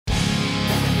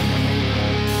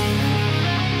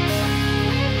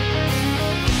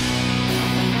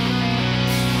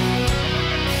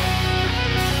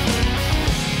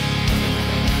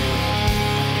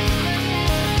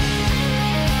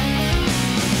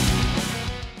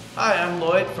Hi, I'm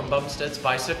Lloyd from Bumstead's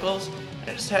Bicycles.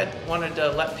 I just wanted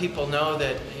to let people know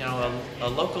that, a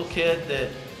local kid that,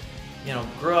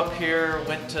 grew up here,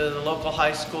 went to the local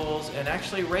high schools, and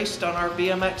actually raced on our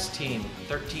BMX team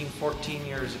 13, 14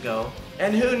 years ago.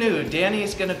 And who knew,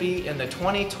 Danny's going to be in the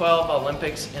 2012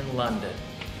 Olympics in London.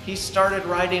 He started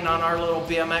riding on our little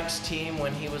BMX team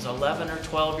when he was 11 or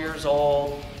 12 years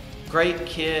old. Great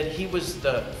kid. He was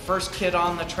the first kid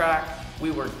on the track. We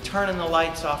were turning the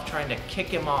lights off trying to kick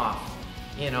him off,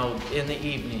 in the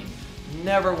evening.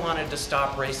 Never wanted to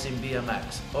stop racing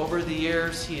BMX. Over the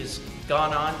years, he has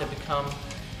gone on to become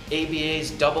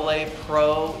ABA's AA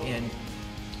Pro in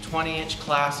 20-inch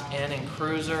class and in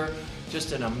cruiser.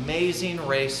 Just an amazing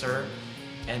racer,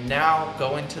 and now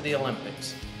going to the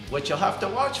Olympics. What you'll have to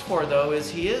watch for, though, is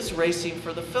he is racing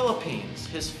for the Philippines.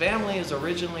 His family is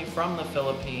originally from the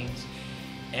Philippines,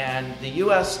 and the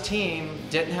US team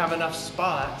didn't have enough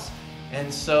spots,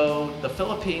 and so the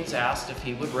Philippines asked if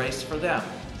he would race for them.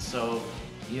 So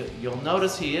you'll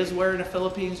notice he is wearing a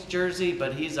Philippines jersey,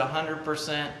 but he's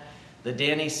 100% the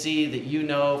Danny C that you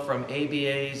know from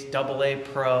ABA's AA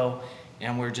Pro,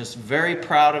 and we're just very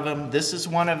proud of him. This is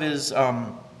one of his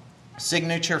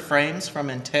signature frames from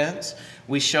Intense.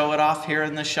 We show it off here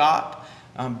in the shop.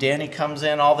 Danny comes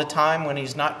in all the time when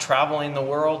he's not traveling the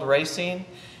world racing,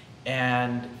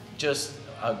 and just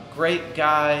a great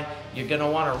guy. You're going to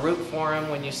want to root for him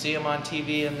when you see him on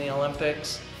TV in the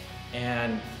Olympics.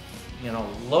 And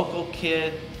local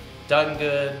kid, done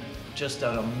good, just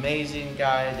an amazing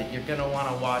guy that you're going to want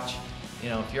to watch.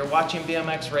 If you're watching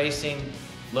BMX racing,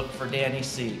 look for Danny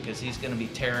C, because he's going to be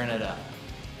tearing it up.